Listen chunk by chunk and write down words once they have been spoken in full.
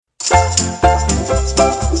Hello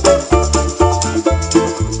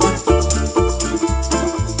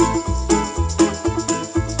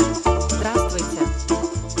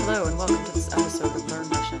and welcome to this episode of Learn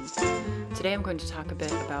Russian. Today I'm going to talk a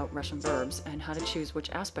bit about Russian verbs and how to choose which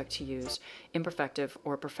aspect to use, imperfective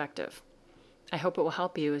or perfective. I hope it will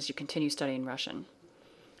help you as you continue studying Russian.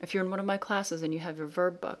 If you're in one of my classes and you have your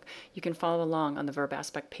verb book, you can follow along on the Verb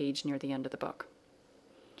Aspect page near the end of the book.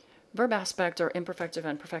 Verb aspect or imperfective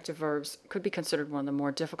and perfective verbs could be considered one of the more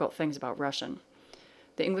difficult things about Russian.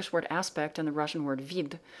 The English word aspect and the Russian word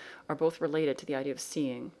vid are both related to the idea of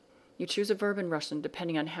seeing. You choose a verb in Russian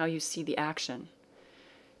depending on how you see the action.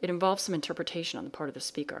 It involves some interpretation on the part of the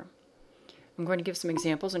speaker. I'm going to give some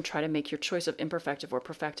examples and try to make your choice of imperfective or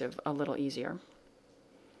perfective a little easier.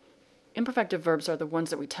 Imperfective verbs are the ones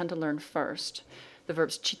that we tend to learn first. The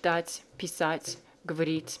verbs читать, писать,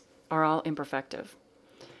 говорить are all imperfective.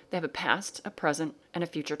 They have a past, a present, and a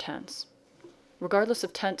future tense. Regardless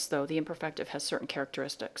of tense, though, the imperfective has certain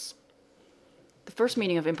characteristics. The first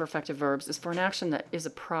meaning of imperfective verbs is for an action that is a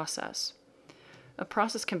process. A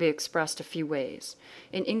process can be expressed a few ways.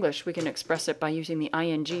 In English, we can express it by using the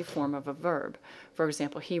ing form of a verb. For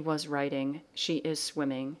example, he was writing, she is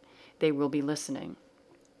swimming, they will be listening.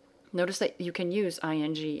 Notice that you can use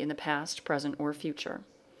ing in the past, present, or future.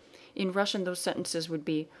 In Russian, those sentences would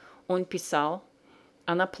be он писал,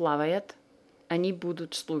 она плавает, они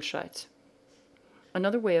будут слушать.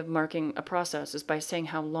 Another way of marking a process is by saying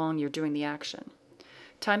how long you're doing the action.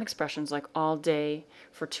 Time expressions like all day,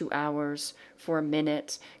 for 2 hours, for a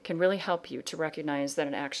minute can really help you to recognize that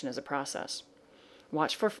an action is a process.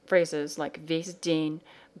 Watch for phrases like весь день,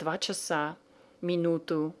 2 часа,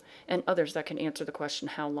 минуту, and others that can answer the question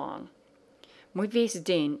how long. Мы весь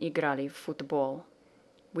день играли в футбол.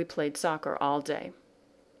 We played soccer all day.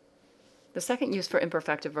 The second use for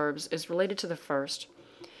imperfective verbs is related to the first,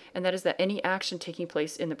 and that is that any action taking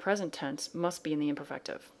place in the present tense must be in the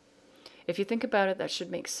imperfective. If you think about it, that should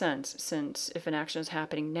make sense, since if an action is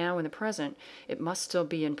happening now in the present, it must still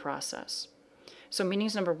be in process. So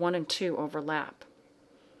meanings number 1 and 2 overlap.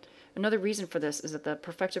 Another reason for this is that the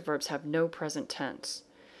perfective verbs have no present tense.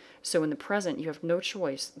 So in the present, you have no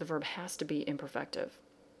choice, the verb has to be imperfective.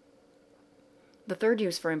 The third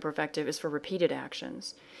use for imperfective is for repeated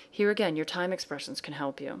actions. Here again, your time expressions can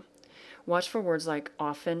help you. Watch for words like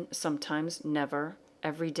often, sometimes, never,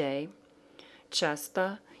 every day,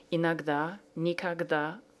 часто, иногда,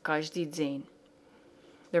 никогда, каждый день.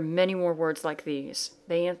 There are many more words like these.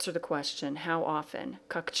 They answer the question, how often,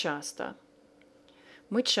 как часто.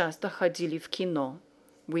 Мы часто ходили в кино.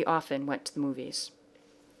 We often went to the movies.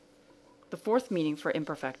 The fourth meaning for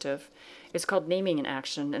imperfective is called naming an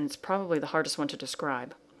action, and it's probably the hardest one to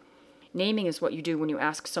describe. Naming is what you do when you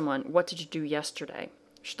ask someone, what did you do yesterday?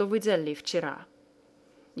 Что вы делали вчера?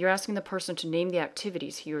 You're asking the person to name the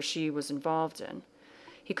activities he or she was involved in.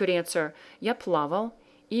 He could answer, Я плавал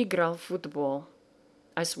и играл в футбол.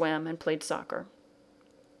 I swam and played soccer.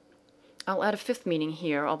 I'll add a fifth meaning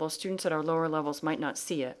here, although students at our lower levels might not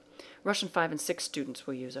see it. Russian 5 and 6 students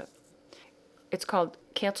will use it. It's called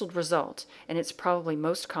canceled result, and it's probably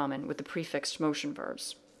most common with the prefixed motion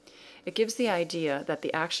verbs. It gives the idea that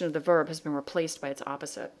the action of the verb has been replaced by its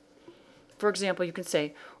opposite. For example, you can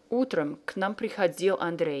say, Утром к нам приходил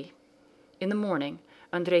Андрей. In the morning,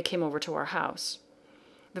 Andrei came over to our house.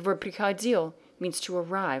 The verb приходил means to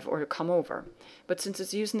arrive or to come over, but since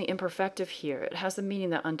it's used in the imperfective here, it has the meaning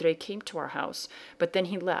that Andrei came to our house, but then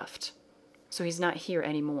he left, so he's not here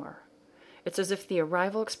anymore. It's as if the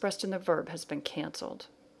arrival expressed in the verb has been canceled.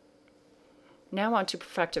 Now on to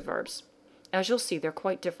perfective verbs. As you'll see, they're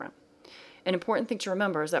quite different. An important thing to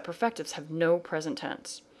remember is that perfectives have no present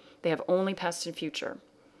tense. They have only past and future.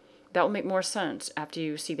 That will make more sense after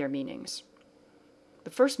you see their meanings. The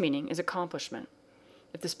first meaning is accomplishment.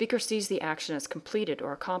 If the speaker sees the action as completed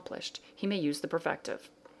or accomplished, he may use the perfective.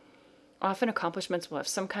 Often accomplishments will have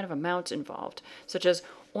some kind of amount involved, such as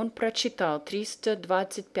Он прочитал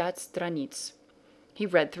 325 страниц. He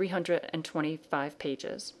read 325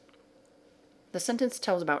 pages. The sentence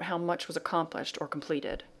tells about how much was accomplished or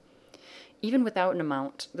completed. Even without an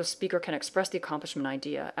amount, the speaker can express the accomplishment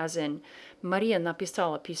idea, as in Maria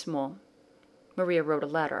написала письмо. Maria wrote a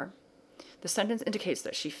letter. The sentence indicates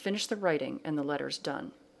that she finished the writing and the letter's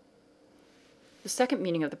done. The second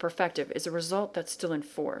meaning of the perfective is a result that's still in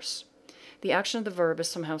force. The action of the verb is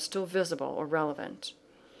somehow still visible or relevant.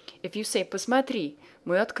 If you say «Посмотри,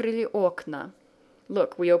 мы открыли окна»,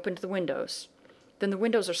 look, we opened the windows, then the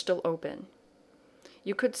windows are still open.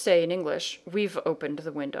 You could say in English, we've opened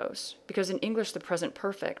the windows, because in English the present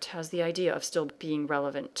perfect has the idea of still being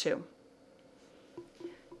relevant too.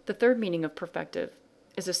 The third meaning of perfective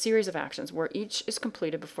is a series of actions where each is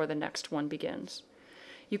completed before the next one begins.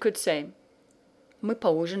 You could say, Мы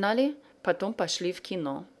поужинали, потом пошли в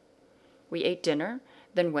кино. We ate dinner,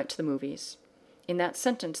 then went to the movies. In that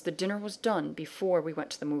sentence, the dinner was done before we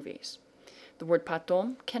went to the movies. The word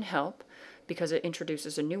потом can help because it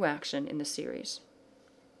introduces a new action in the series.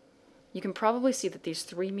 You can probably see that these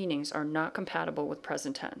three meanings are not compatible with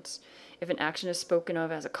present tense. If an action is spoken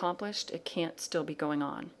of as accomplished, it can't still be going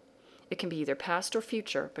on. It can be either past or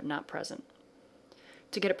future, but not present.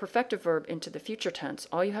 To get a perfective verb into the future tense,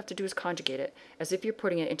 all you have to do is conjugate it as if you're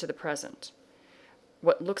putting it into the present.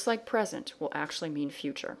 What looks like present will actually mean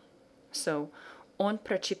future. So, он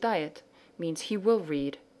прочитает means he will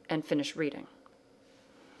read and finish reading.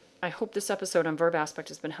 I hope this episode on verb aspect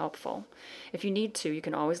has been helpful. If you need to, you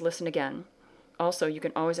can always listen again. Also, you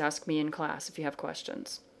can always ask me in class if you have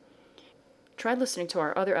questions. Try listening to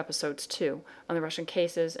our other episodes too, on the Russian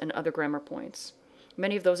cases and other grammar points.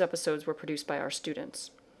 Many of those episodes were produced by our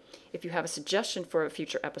students. If you have a suggestion for a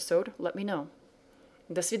future episode, let me know.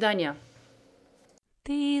 До свидания.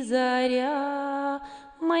 Ты заря,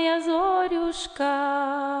 моя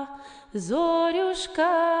зорюшка,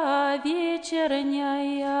 зорюшка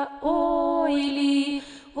вечерняя, ой,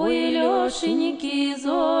 Лешеньки,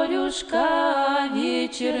 зорюшка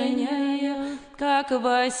вечерняя, как в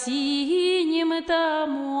осеннем-то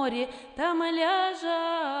море, там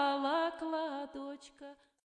лежала кладочка.